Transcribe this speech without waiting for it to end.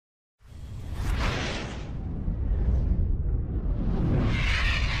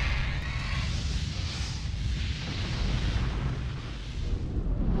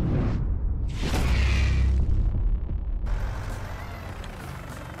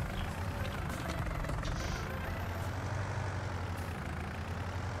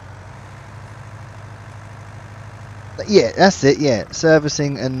Yeah, that's it, yeah.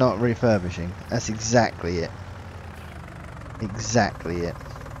 Servicing and not refurbishing. That's exactly it. Exactly it.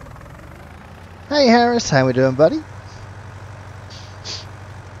 Hey Harris, how we doing, buddy?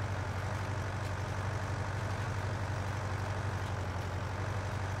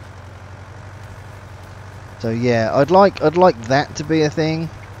 So yeah, I'd like that to be a thing.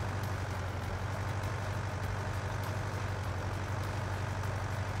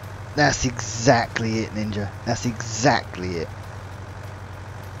 That's exactly it, Ninja. That's exactly it.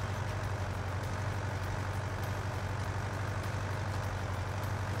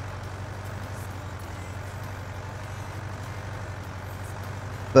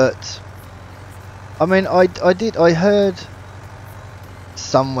 But I mean, I heard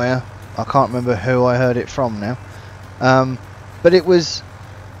somewhere, I can't remember who I heard it from now, but it was,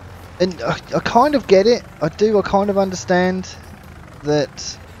 and I kind of get it. I kind of understand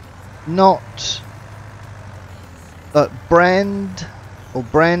that not brand or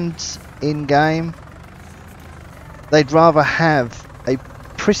brands in game, they'd rather have a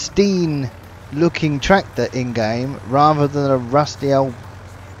pristine looking tractor in game rather than a rusty old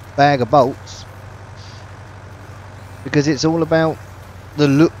bag of bolts, because it's all about the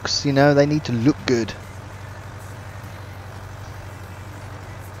looks, you know. They need to look good.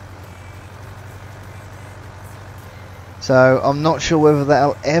 So I'm not sure whether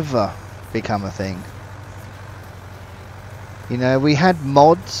that'll ever become a thing. You know, we had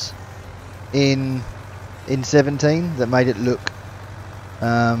mods in 17 that made it look,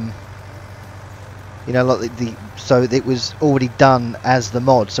 you know, like so it was already done as the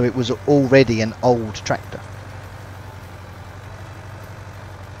mod, so it was already an old tractor.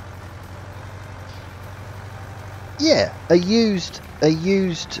 Yeah,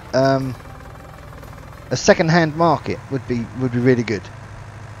 a second-hand market would be really good.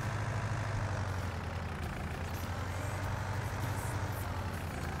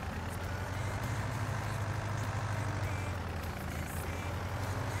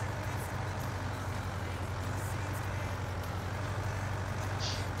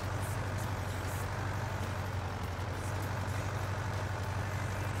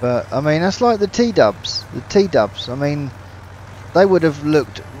 But I mean, that's like the T-dubs. The T-dubs, I mean, they would have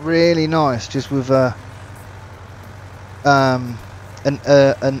looked really nice just with an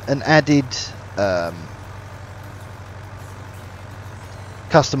added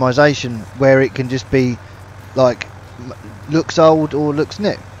customization where it can just be like looks old or looks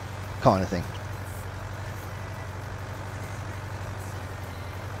new kind of thing.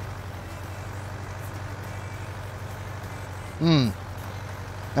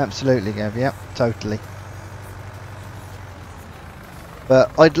 Absolutely, Gav. Yep, totally.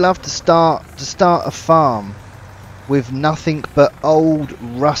 But I'd love to start a farm with nothing but old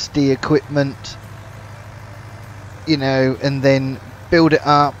rusty equipment, you know, and then build it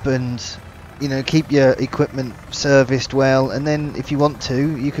up and, you know, keep your equipment serviced well, and then if you want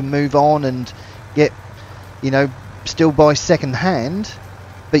to, you can move on and get, you know, still buy second hand,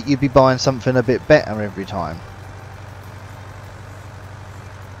 but you'd be buying something a bit better every time.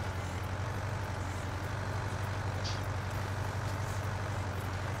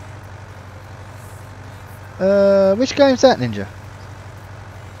 Which game's that, Ninja?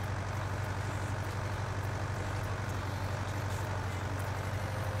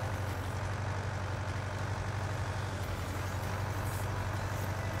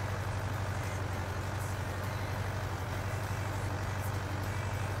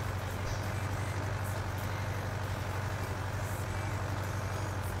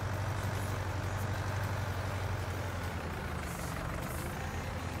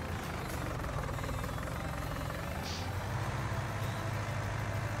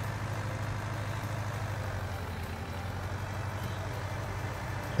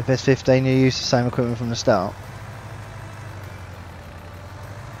 If there's 15, you use the same equipment from the start.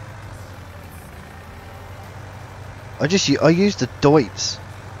 I used the Deutz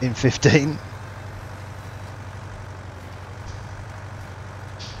in 15.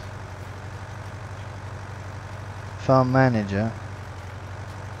 Farm manager.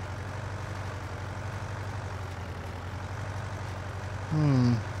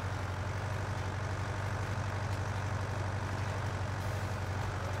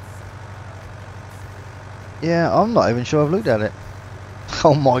 Yeah, I'm not even sure I've looked at it.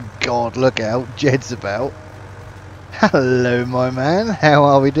 Oh my god, look out, Jed's about. Hello, my man, how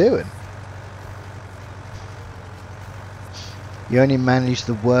are we doing? You only manage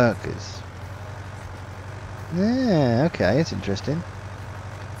the workers. Yeah, okay, it's interesting.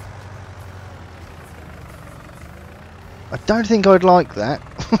 I don't think I'd like that.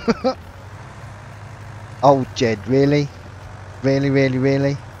 Oh, Jed, really? Really, really,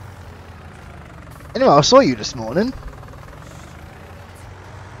 really? Anyway, I saw you this morning.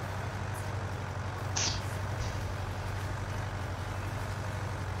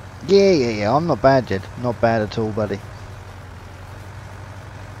 Yeah. I'm not bad, Jed. Not bad at all, buddy.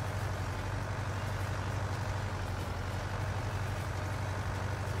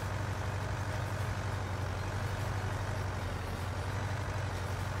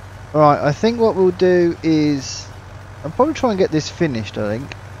 Right, I think what we'll do is... I'll probably try and get this finished, I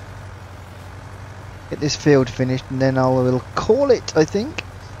think. Get this field finished, and then we'll call it, I think.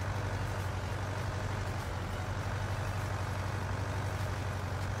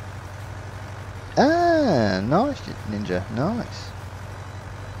 Ah, nice, Ninja. Nice.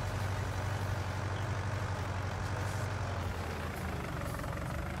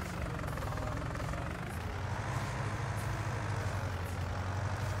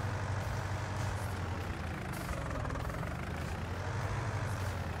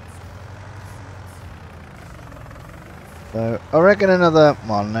 So, I reckon another,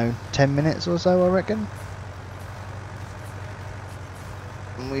 well, I don't know, 10 minutes or so, I reckon.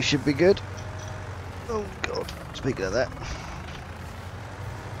 And we should be good. Oh, God. Speaking of that.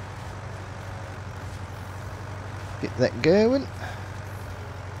 Get that going.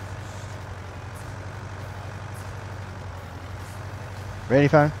 Ready,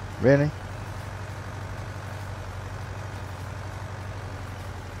 phone? Really?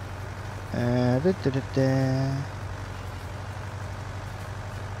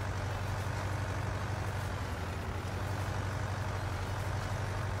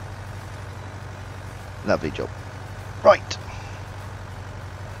 Lovely job. Right.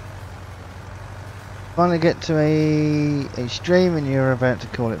 Finally get to a stream and you're about to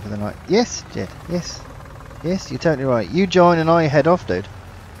call it for the night. Yes, Jed. Yes. Yes, you're totally right. You join and I head off, dude.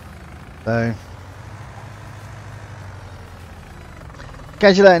 So.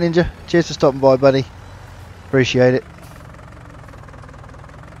 Catch you later, Ninja. Cheers for stopping by, buddy. Appreciate it.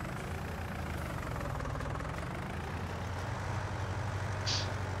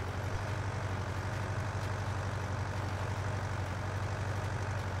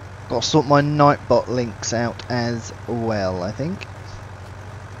 Got to sort my Nightbot links out as well, I think.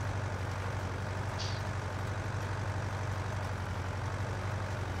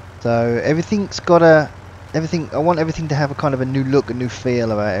 So everything's got I want everything to have a kind of a new look, a new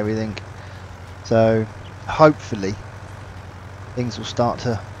feel about everything. So hopefully things will start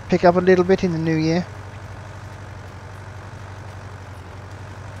to pick up a little bit in the new year.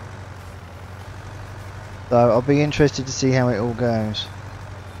 So I'll be interested to see how it all goes.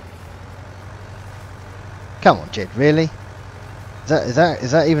 Come on, Jed, really? Is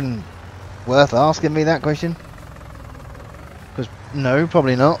that even worth asking me that question? Because no,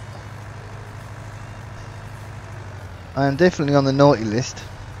 probably not. I am definitely on the naughty list.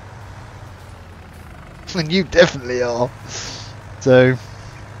 And you definitely are. So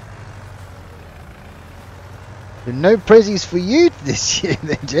no prezzies for you this year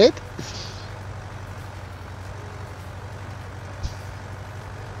then, Jed.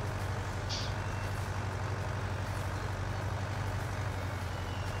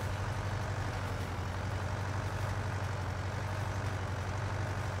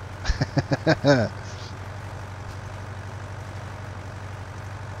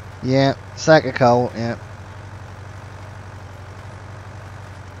 Yeah, sack of coal, yeah.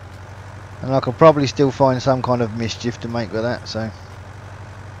 And I could probably still find some kind of mischief to make with that, so.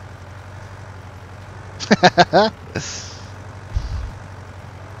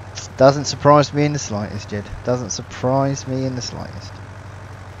 Doesn't surprise me in the slightest, Jed. Doesn't surprise me in the slightest.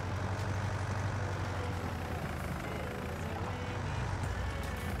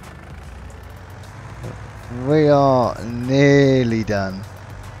 We are nearly done.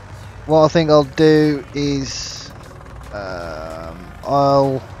 What I think I'll do is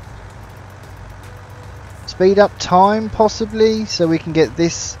I'll speed up time possibly so we can get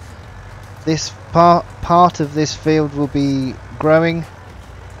this part of this field will be growing,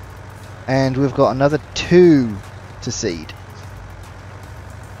 and we've got another 2 to seed.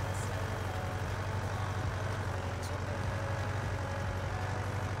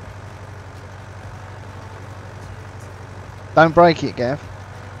 Don't break it, Gav.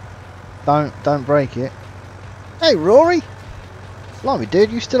 Don't break it. Hey, Rory. Blimey,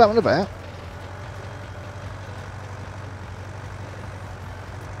 dude, you still up and about?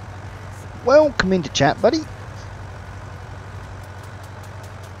 Welcome into chat, buddy.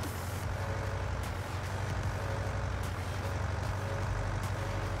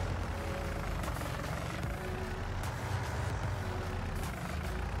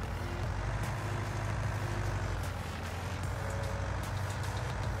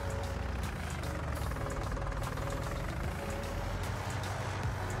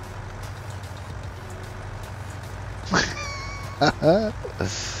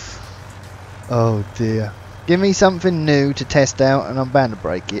 Oh dear. Give me something new to test out and I'm bound to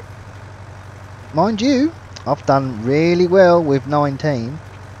break it. Mind you, I've done really well with 19.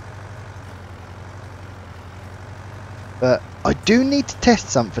 But I do need to test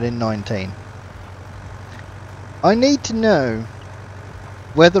something in 19. I need to know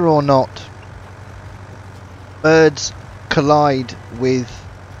whether or not birds collide with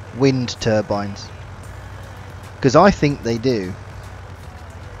wind turbines. Because I think they do.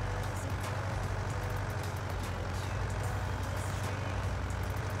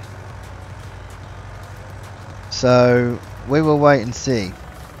 So we will wait and see.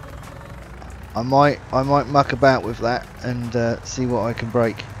 I might muck about with that and see what I can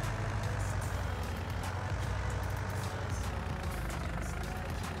break.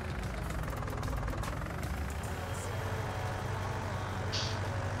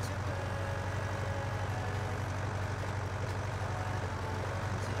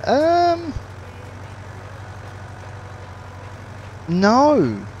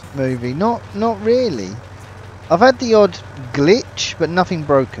 No, movie, not really. I've had the odd glitch, but nothing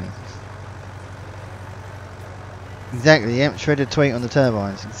broken. Exactly, yeah, shredded tweet on the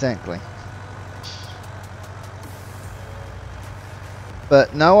turbines, exactly.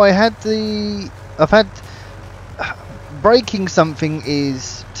 But no, I've had breaking something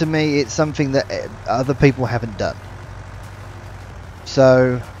is, to me, it's something that other people haven't done.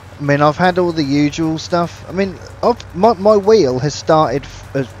 So, I mean, I've had all the usual stuff. I mean, my wheel has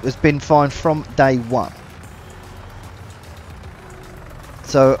been fine from day one.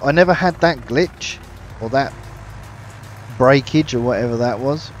 So I never had that glitch or that breakage or whatever that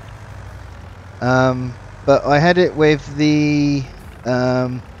was. But I had it with the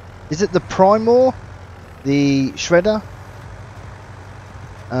is it the Primor, the shredder?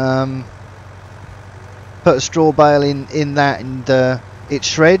 Put a straw bale in that and it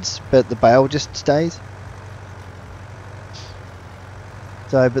shreds, but the bale just stays.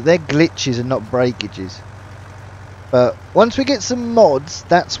 So, but they're glitches and not breakages. But once we get some mods,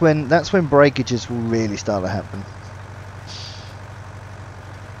 that's when breakages will really start to happen.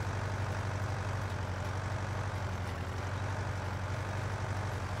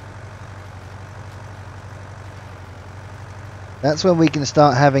 That's when we can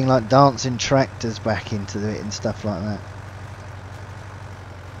start having like dancing tractors back into it and stuff like that.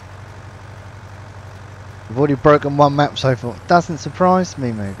 We've already broken one map so far. Doesn't surprise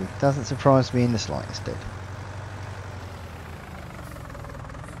me, movie. Doesn't surprise me in the slightest, dude.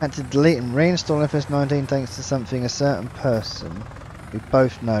 Had to delete and reinstall FS19 thanks to something a certain person we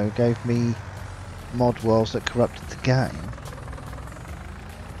both know gave me mod walls that corrupted the game.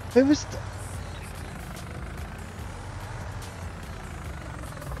 Who was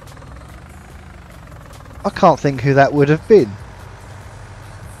I can't think who that would have been.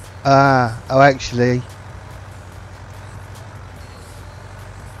 Oh actually.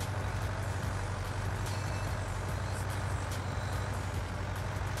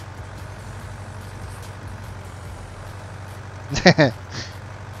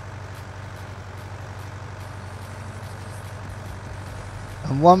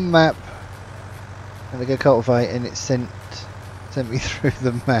 And one map, and I go cultivate, and it sent me through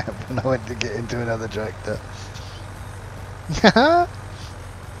the map when I went to get into another tractor.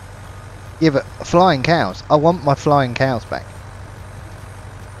 Yeah, but flying cows. I want my flying cows back.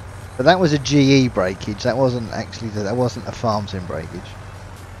 But that was a GE breakage. That wasn't actually that wasn't a farm sim breakage.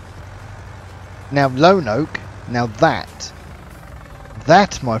 Now Lone Oak. Now that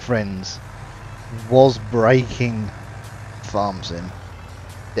my friends was breaking farm sim.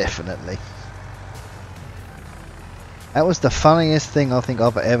 Definitely. That was the funniest thing I think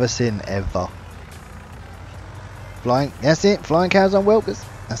I've ever seen ever. Flying, that's it, flying cows on Wilkers.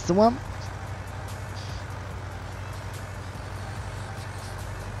 That's the one.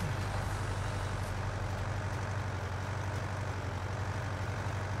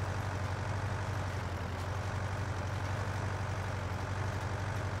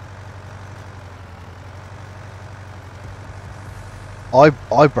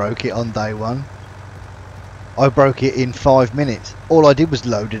 I broke it on day one. I broke it in 5 minutes. All I did was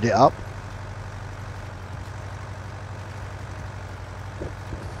loaded it up.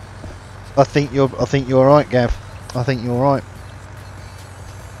 I think you're alright, Gav. I think you're alright.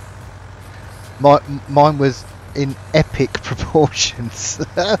 Mine was in epic proportions.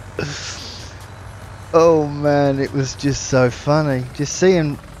 Oh man, it was just so funny. Just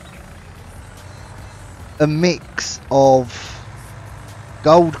seeing a mix of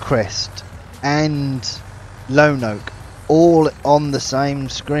Goldcrest and Lone Oak all on the same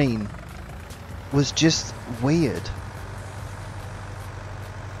screen was just weird.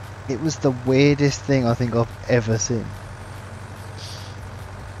 It was the weirdest thing I think I've ever seen.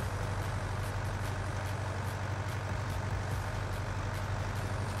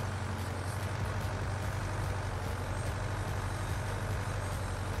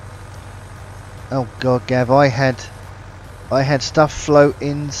 Oh god, Gav, I had stuff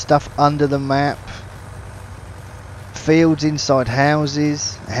floating, stuff under the map, fields inside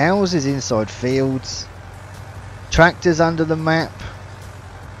houses, houses inside fields, tractors under the map,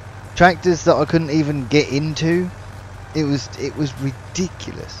 tractors that I couldn't even get into. It was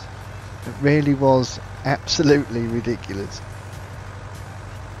ridiculous. It really was absolutely ridiculous.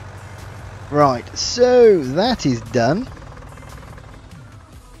 Right, so that is done,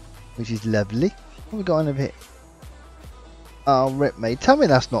 which is lovely. What have we got on over here? Oh, rip me. Tell me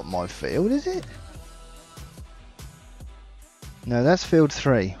that's not my field, is it? No, that's field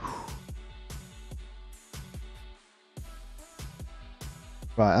 3.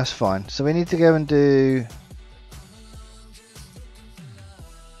 Right, that's fine. So we need to go and do...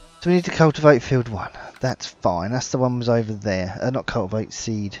 So we need to cultivate field 1. That's fine. That's the one was over there. Not cultivate,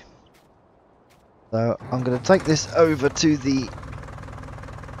 seed. So I'm going to take this over to the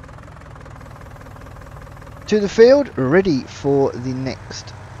field, ready for the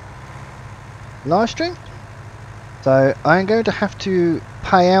next live stream. So I'm going to have to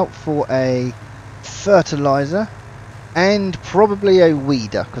pay out for a fertilizer and probably a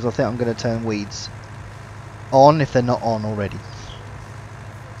weeder, because I think I'm going to turn weeds on if they're not on already.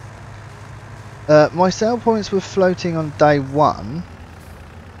 My sale points were floating on day 1.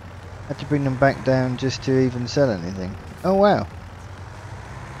 Had to bring them back down just to even sell anything. Oh wow.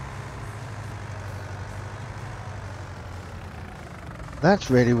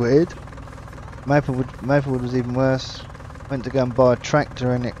 That's really weird. Maplewood was even worse. Went to go and buy a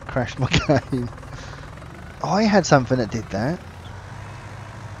tractor and it crashed my game. I had something that did that.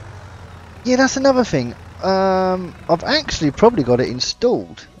 Yeah, that's another thing. I've actually probably got it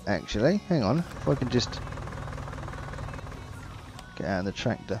installed. Actually, hang on. If I can just get out of the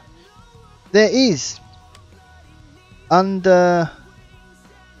tractor. There is under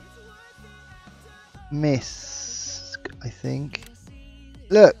Misk, I think.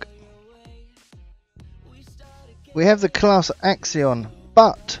 Look, we have the class Axion,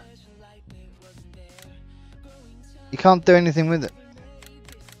 but you can't do anything with it.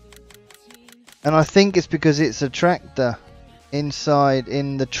 And I think it's because it's a tractor inside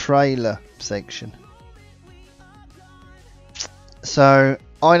in the trailer section. So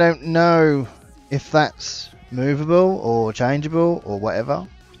I don't know if that's movable or changeable or whatever.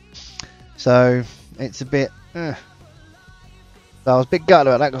 So it's a bit... So I was a bit gutted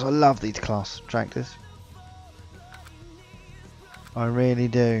about that because I love these class tractors. I really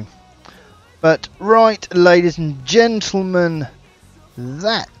do. But right, ladies and gentlemen,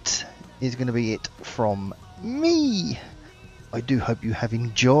 that is going to be it from me. I do hope you have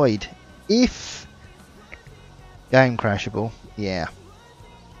enjoyed. If game crashable, yeah,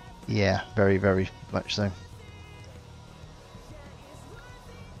 very, very much so.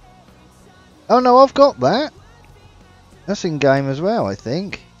 Oh no, I've got that. That's in game as well, I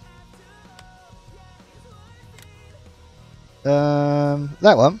think.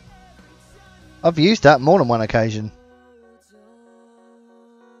 That one. I've used that more than one occasion.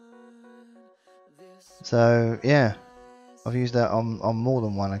 So yeah, I've used that on more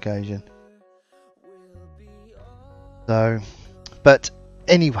than one occasion. So, but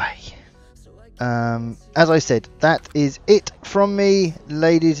anyway, as I said, that is it from me,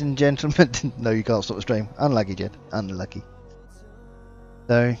 ladies and gentlemen. No, you can't stop the stream. Unlucky, Jed. Unlucky.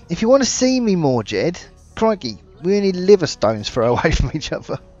 So, if you want to see me more, Jed, crikey, we only live a stone's throw away from each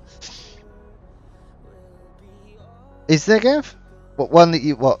other. Is there, Gav? What one that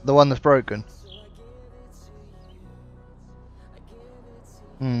you? What, the one that's broken?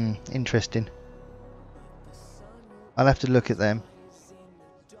 Interesting. I'll have to look at them.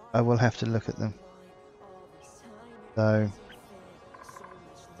 I will have to look at them. So,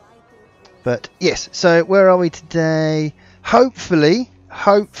 but yes. So where are we today? Hopefully,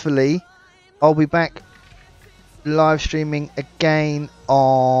 I'll be back live streaming again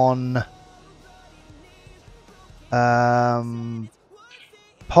on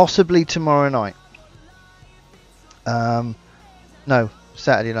possibly tomorrow night. No,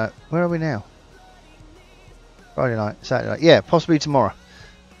 Saturday night. Where are we now? Friday night, Saturday night. Yeah, possibly tomorrow.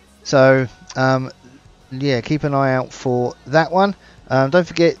 So, yeah, keep an eye out for that one. Don't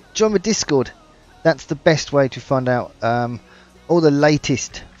forget, join my Discord. That's the best way to find out all the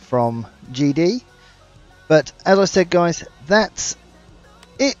latest from GD. But as I said, guys, that's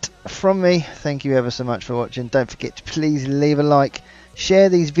it from me. Thank you ever so much for watching. Don't forget to please leave a like, share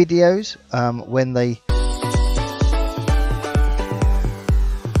these videos when they